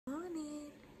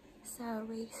So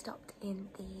we stopped in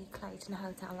the Clayton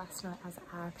Hotel last night as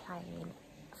our plane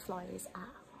flies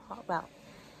at, well,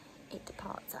 it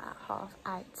departs at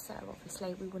 8:30, so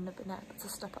obviously we wouldn't have been able to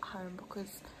stop at home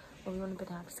because, well, we wouldn't have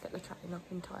been able to get the train up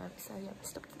in time. So yeah, we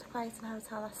stopped at the Clayton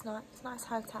Hotel last night. It's a nice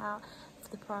hotel for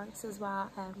the price as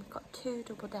well. We've got 2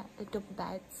 double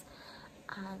beds,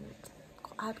 and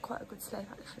I had quite a good sleep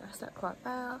actually. I slept quite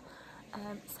well. So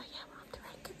yeah, we're off to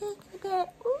Reykjavik in a bit.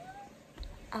 Ooh.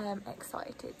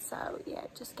 Excited, so yeah,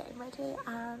 just getting ready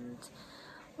and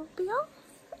we'll be off.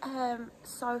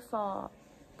 So far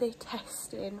the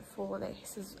testing for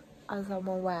this, as I'm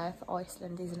aware, for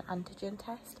Iceland is an antigen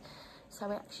test, so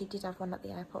we actually did have one at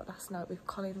the airport last night with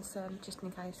Collinson, just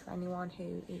in case for anyone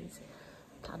who is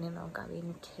planning on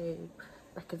going to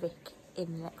Reykjavik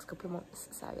in the next couple of months.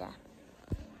 So yeah.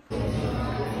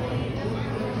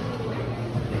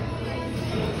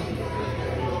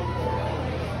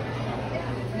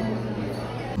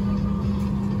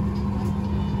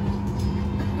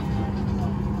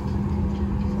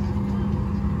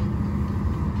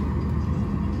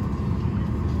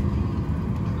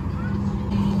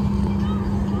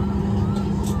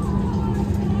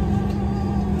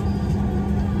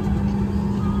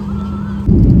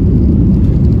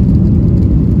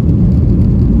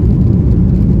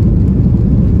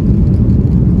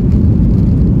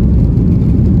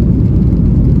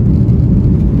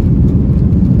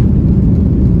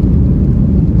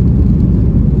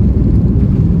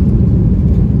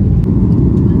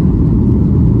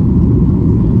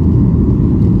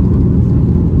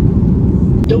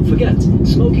 Don't forget,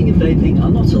 smoking and vaping are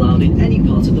not allowed in any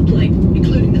part of the plane,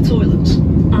 including the toilets.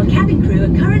 Our cabin crew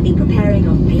are currently preparing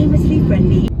our famously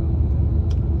friendly.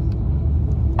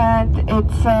 And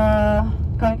it's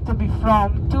going to be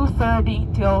from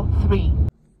 2:30 till 3.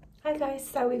 Hi guys,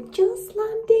 so we've just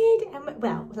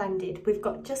landed, we've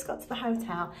just got to the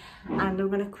hotel, and I'm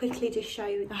going to quickly just show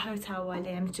you the hotel while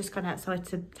Liam's just gone outside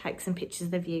to take some pictures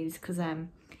of the views, because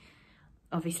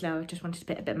obviously I just wanted to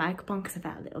put a bit of makeup on because I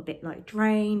felt a little bit like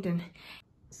drained. And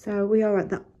so we are at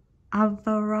the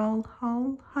Averall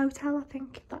Hotel, I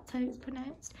think that's how it's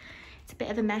pronounced. It's a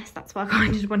bit of a mess, that's why I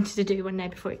kind of wanted to do one day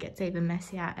before it gets even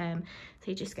messier.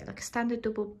 So you just get like a standard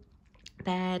double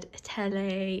bed, a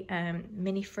telly,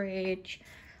 mini fridge.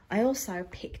 I also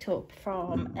picked up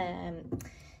from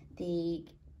the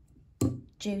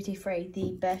duty free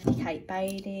the birthday cake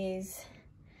Baileys,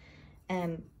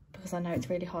 because I know it's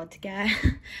really hard to get.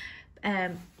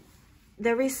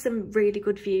 There is some really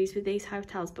good views with these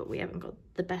hotels, but we haven't got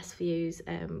the best views.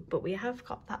 But we have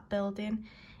got that building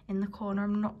in the corner.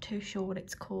 I'm not too sure what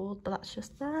it's called, but that's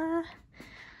just there.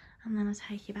 And then I'll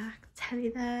take you back, tell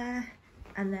you there.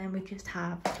 And then we just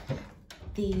have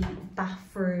the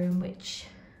bathroom, which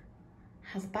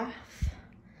has a bath.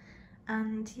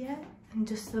 And yeah, and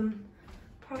just some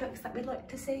products that we'd like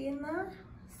to see in there.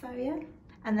 So yeah.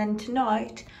 And then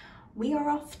tonight we are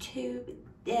off to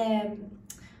the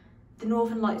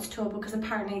Northern Lights tour, because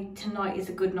apparently tonight is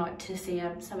a good night to see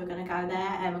them. So we're going to go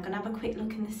there, and we're going to have a quick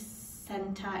look in the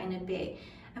centre in a bit,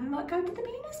 and we might go to the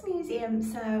Venus Museum.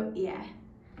 So yeah.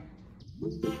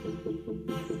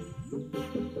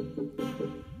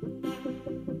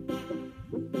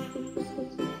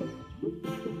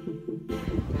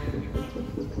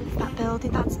 That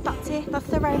building, that's it. That's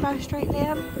the Rainbow Street,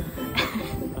 Liam.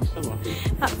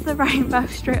 That's the Rainbow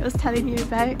Street I was telling you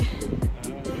about.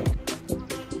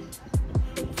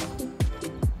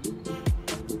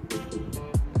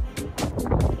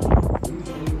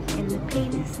 In the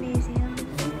Venus Museum.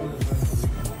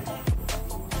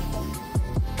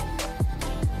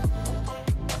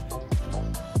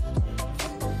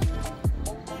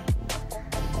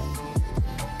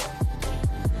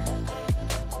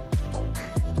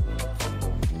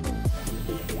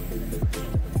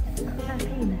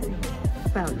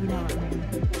 Well, you know what I mean.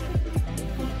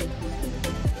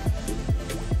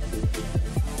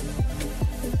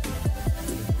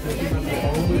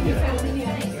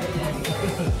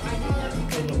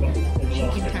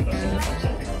 Chicken tacos.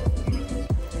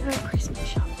 Oh, Christmas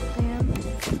shop there.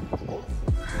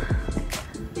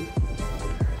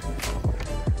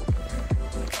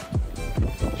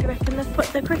 Do you reckon they've put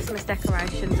the Christmas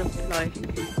decorations up, like?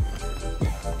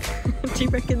 Do you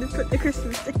reckon they've put the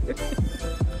Christmas decorations?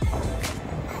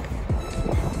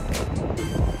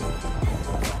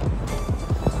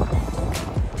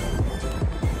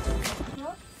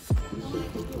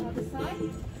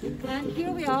 And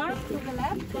here we are to the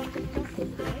left.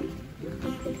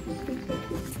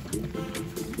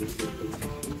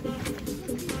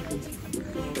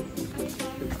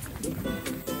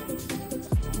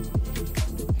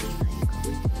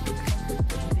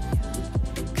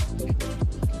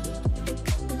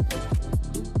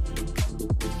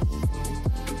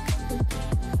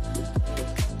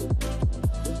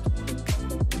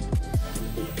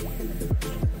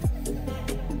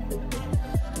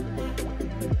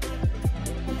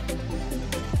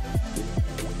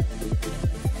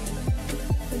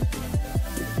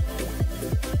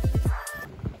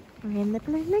 in the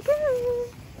Blue Lagoon.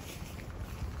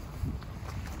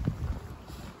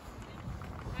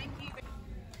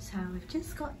 So we've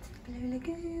just got to the Blue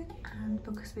Lagoon, and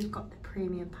because we've got the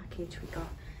premium package, we got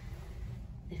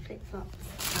the flip-flops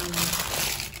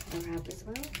and the rub as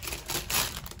well.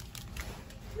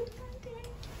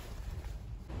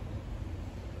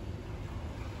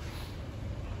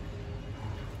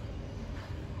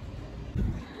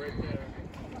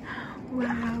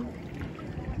 Wow.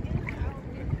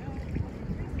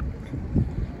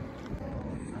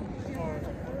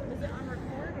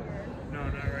 No,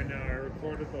 not right now. I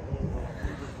recorded the whole walk. We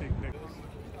just take pictures.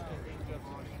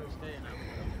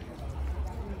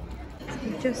 So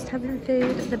we're just having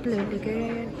food at the Blue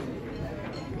Lagoon.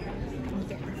 You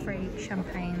get the free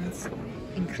champagnes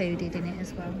included in it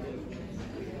as well.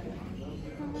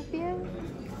 Oh, yeah.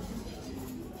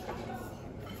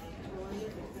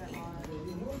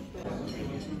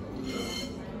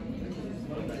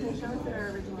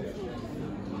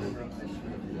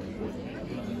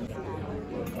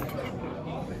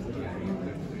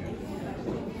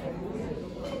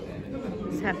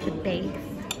 Let's have the beef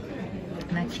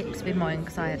and the chips with mine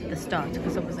because I had the start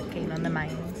because I wasn't keen on the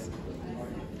mains.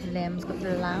 Liam's got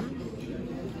the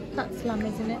lamb. That's lamb,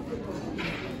 isn't it?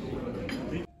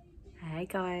 Hey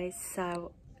guys,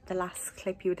 so the last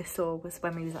clip you would have saw was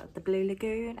when we was at the Blue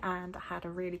Lagoon, and I had a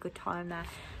really good time there.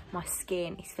 My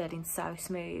skin is feeling so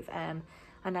smooth.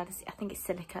 I know this, I think it's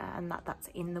silica and that's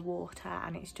in the water,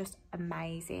 and it's just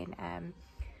amazing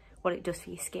what it does for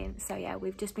your skin. So yeah,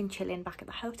 we've just been chilling back at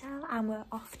the hotel, and we're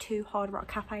off to Hard Rock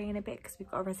Cafe in a bit because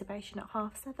we've got a reservation at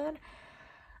 7:30.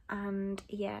 And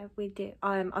yeah, we do.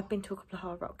 I've been to a couple of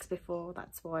Hard Rocks before,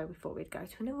 that's why we thought we'd go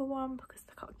to another one, because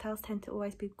the cocktails tend to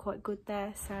always be quite good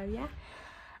there. So yeah,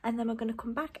 and then we're going to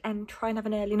come back and try and have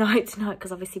an early night tonight,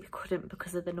 because obviously we couldn't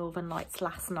because of the Northern Lights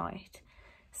last night.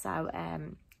 So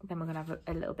then we're going to have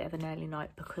a little bit of an early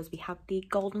night because we have the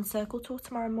Golden Circle tour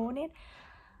tomorrow morning.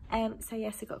 So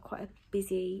yes, we've got quite a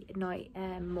busy night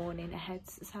morning ahead.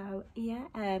 So yeah,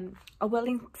 I will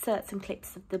insert some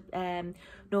clips of the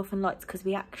Northern Lights because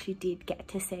we actually did get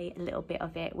to see a little bit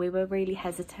of it. We were really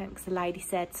hesitant because the lady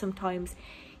said sometimes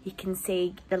you can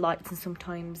see the lights and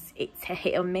sometimes it's a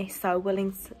hit or miss. So we'll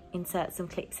insert some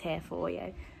clips here for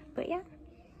you. But yeah,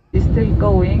 It's still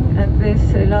going, and this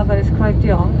lava is quite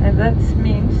young, and that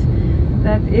means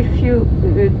that if you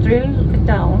drill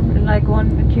down like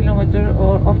 1 kilometer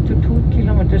or up to 2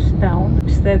 kilometers down,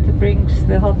 that brings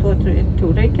the hot water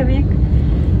into Reykjavik,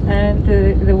 and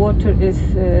the water is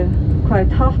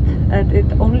quite hot, and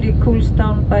it only cools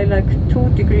down by like 2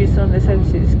 degrees on the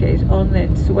Celsius scale on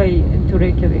its way into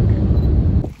Reykjavik.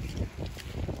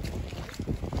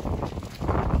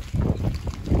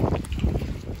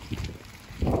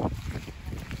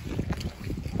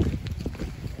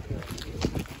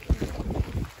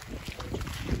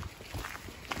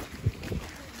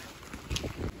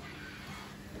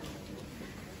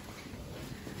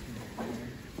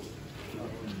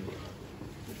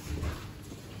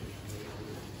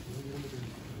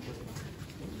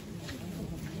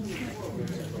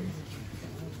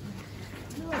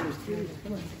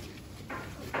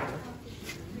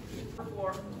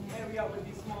 Area with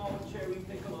these small cherry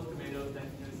piccolo tomatoes that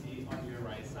you can see on your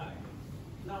right side.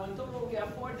 Now in total we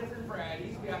have 4 different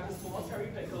varieties. We have the small cherry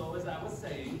piccolo, as I was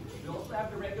saying. We also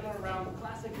have the regular round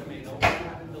classic tomato, which we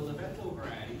have in the Levanto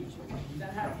variety. We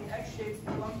then have the egg-shaped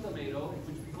plum tomato,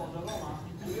 which we call the Loma.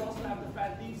 And we also have the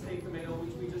fat beefsteak tomato,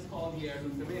 which we just call the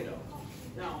heirloom tomato.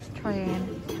 Now, let's try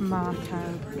in tomato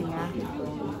beer.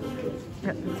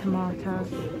 Look, the tomato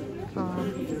farm.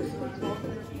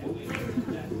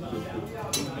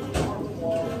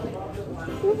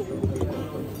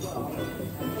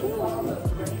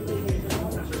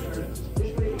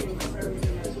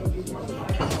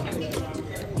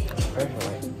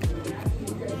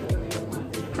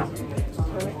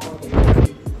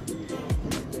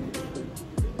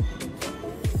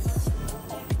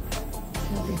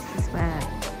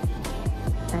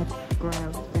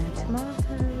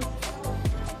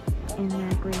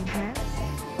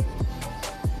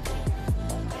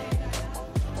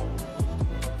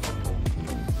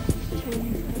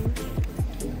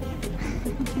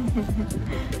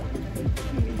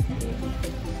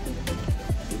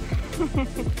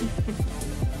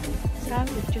 So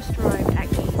we've just arrived at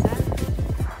Giza,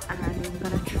 and we're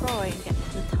going to try and get to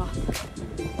the top.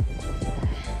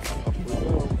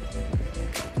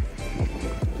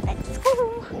 Let's go!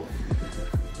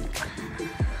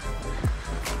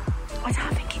 I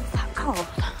don't think it's that cold.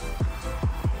 Like,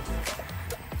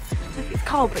 it's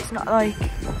cold, but it's not like, I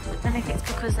don't think it's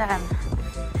because we're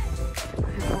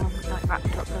all like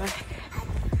wrapped up though.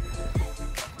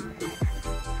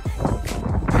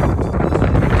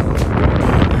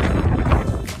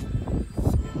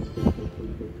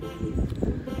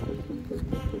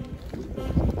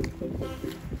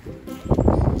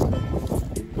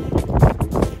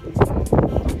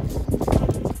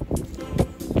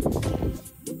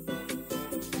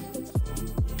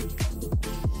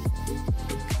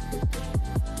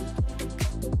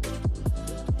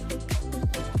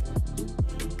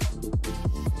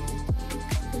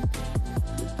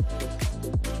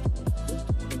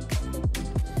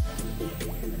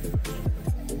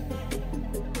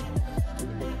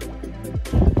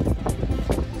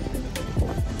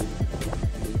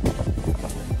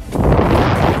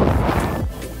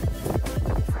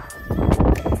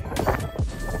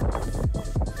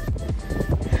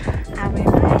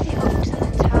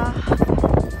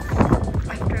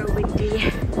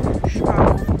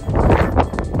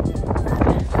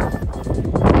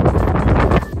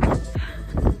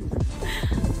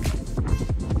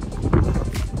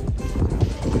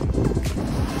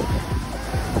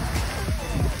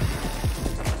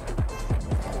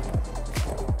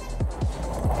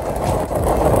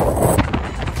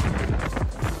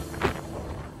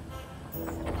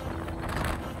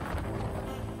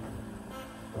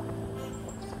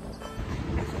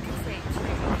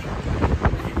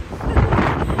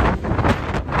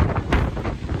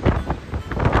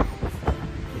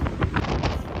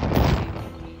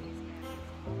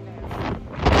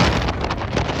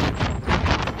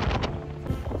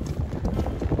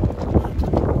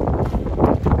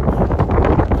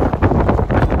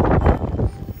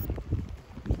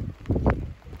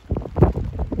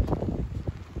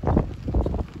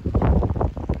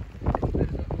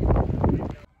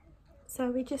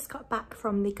 just got back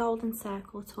from the Golden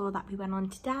Circle tour that we went on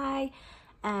today.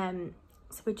 So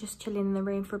we're just chilling in the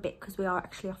room for a bit because we are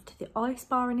actually off to the ice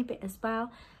bar in a bit as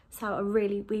well. So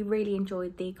we really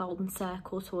enjoyed the Golden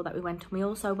Circle tour that we went on. We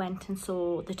also went and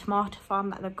saw the tomato farm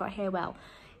that they've got here. Well,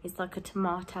 it's like a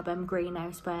tomato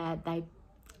greenhouse where they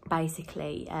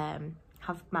basically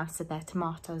have most of their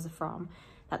tomatoes are from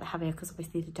that they have here, because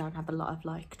obviously they don't have a lot of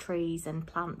like trees and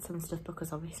plants and stuff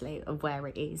because obviously of where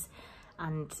it is.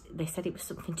 And they said it was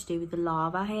something to do with the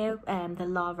lava here. The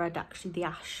lava had actually, the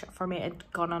ash from it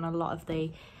had gone on a lot of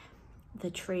the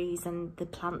trees and the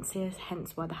plants here,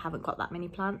 hence why they haven't got that many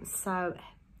plants. So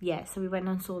yeah, so we went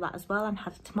and saw that as well and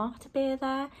had a tomato beer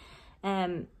there.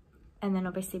 And then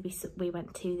obviously we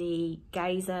went to the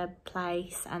geyser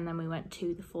place, and then we went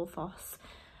to the Foss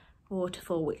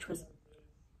waterfall, which was,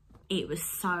 it was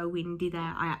so windy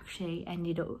there. I actually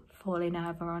ended up falling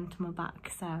over onto my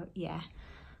back. So yeah,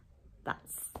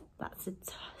 that's a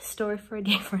story for a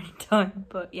different time.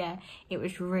 But yeah, it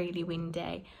was really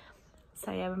windy.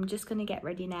 So yeah, I'm just gonna get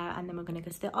ready now, and then we're gonna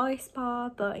go to the ice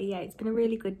bar. But yeah, it's been a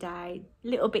really good day. A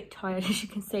little bit tired, as you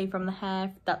can see from the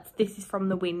hair. This is from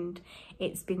the wind.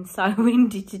 It's been so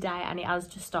windy today, and it has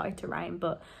just started to rain.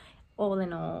 But all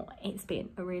in all, it's been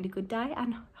a really good day,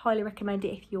 and highly recommend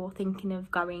it if you're thinking of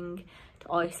going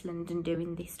to Iceland and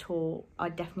doing this tour. I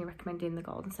definitely recommend doing the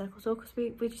Golden Circle tour because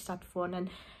we just had fun, and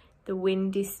the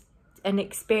wind is an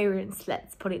experience,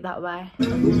 let's put it that way.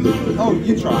 Oh,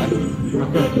 you try.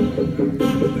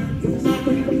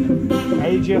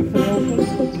 Age for the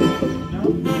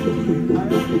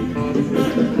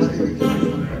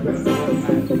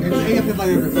It's AF by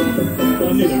everything.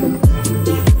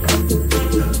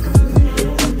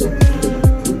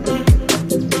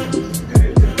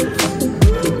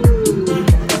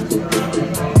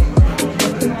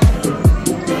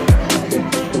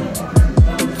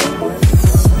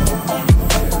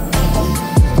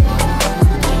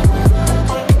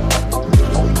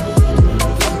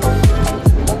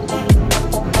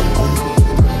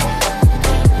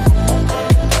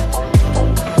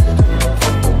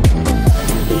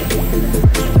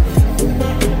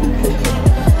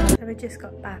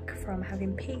 From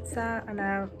having pizza. I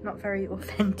know, not very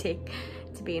authentic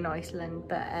to be in Iceland,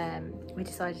 but we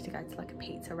decided to go to like a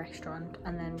pizza restaurant,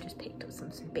 and then just picked up some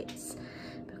bits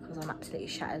because I'm absolutely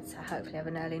shattered. So hopefully have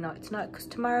an early night tonight, because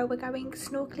tomorrow we're going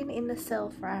snorkeling in the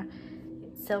Silfra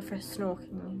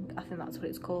snorkeling, I think that's what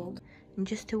it's called. And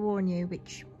just to warn you,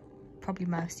 which probably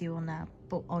most of you will know,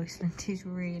 but Iceland is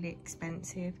really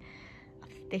expensive.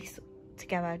 This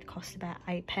together would cost about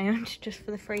 £8 just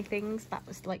for the free things. That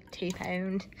was like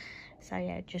 £2. So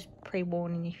yeah, just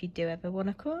pre-warning if you do ever want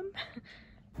to come.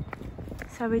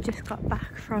 So we just got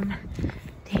back from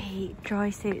the dry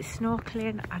suit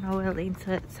snorkeling, and I will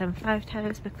insert some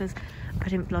photos because I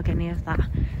didn't vlog any of that.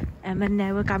 And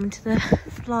now we're going to the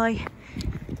fly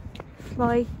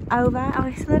over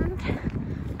Iceland,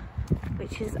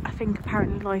 which is, I think,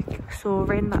 apparently like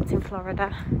soaring. That's in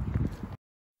Florida.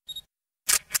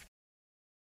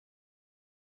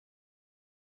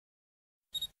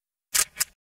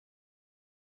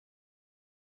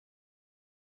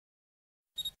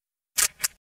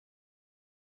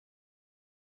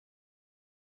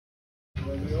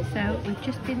 So we've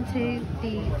just been to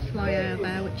the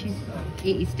flyover, which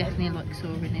is definitely like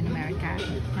soaring in America.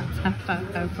 That's a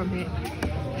photo from it.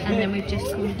 And then we've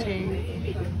just come to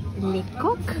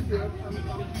Nikkok,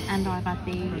 and I've had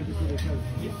the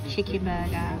chicken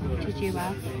burger. What did you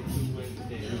have?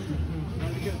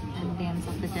 And Liam's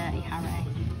of the Dirty Harry.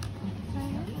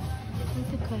 There's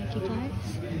the quirky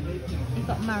place. You've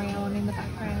got Mario on in the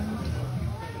background.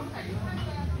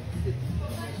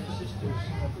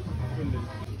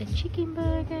 The chicken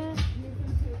burger.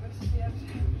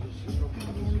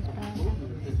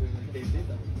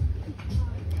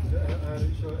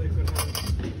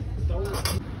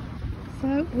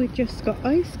 So we just got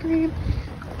ice cream.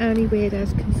 Only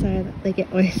weirdos can say that they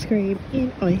get ice cream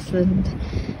in Iceland,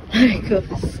 like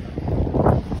us.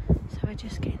 So we're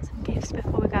just getting some gifts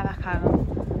before we go back home.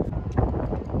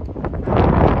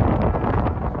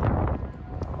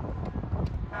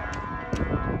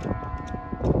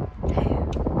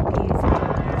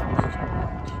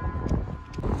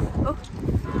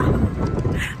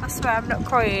 I'm not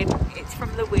crying, it's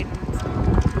from the wind.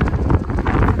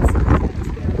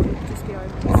 Just be over.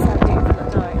 It's so beautiful at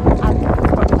night. And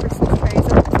we've got the Christmas trees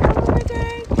up already.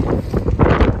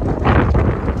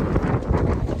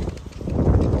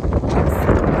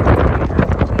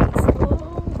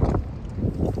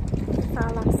 It's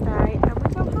our last day and we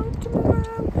go home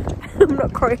tomorrow. I'm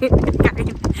not crying again.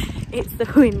 It's the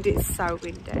wind, it's so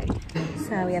windy.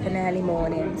 So we have an early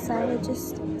morning, so we're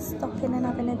just stopping and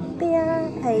having a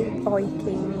beer, a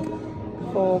Viking,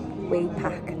 before we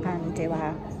pack and do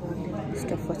our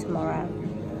stuff for tomorrow.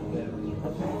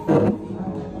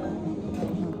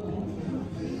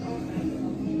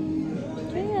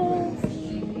 Cheers!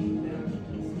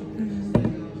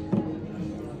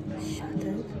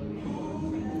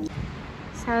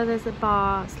 So there's a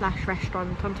bar slash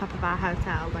restaurant on top of our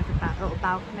hotel, like a little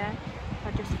balcony. I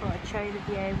just thought I'd show you the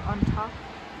view on top,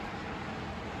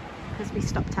 because we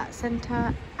stopped at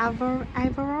Centre Averil,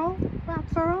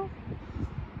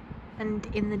 and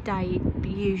in the day you'd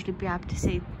usually be able to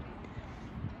see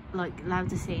like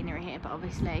loads of scenery here, but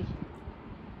obviously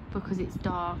because it's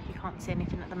dark you can't see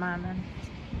anything at the moment.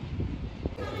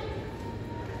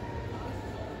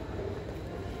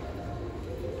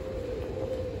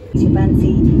 To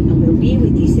fancy, and we'll be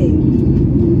with you soon.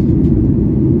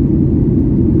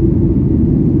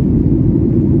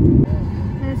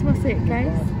 There's my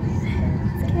suitcase.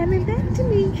 It's coming back to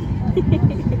me.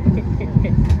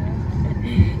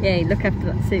 Yeah, look after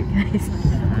that suitcase.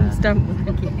 Don't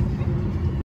worry.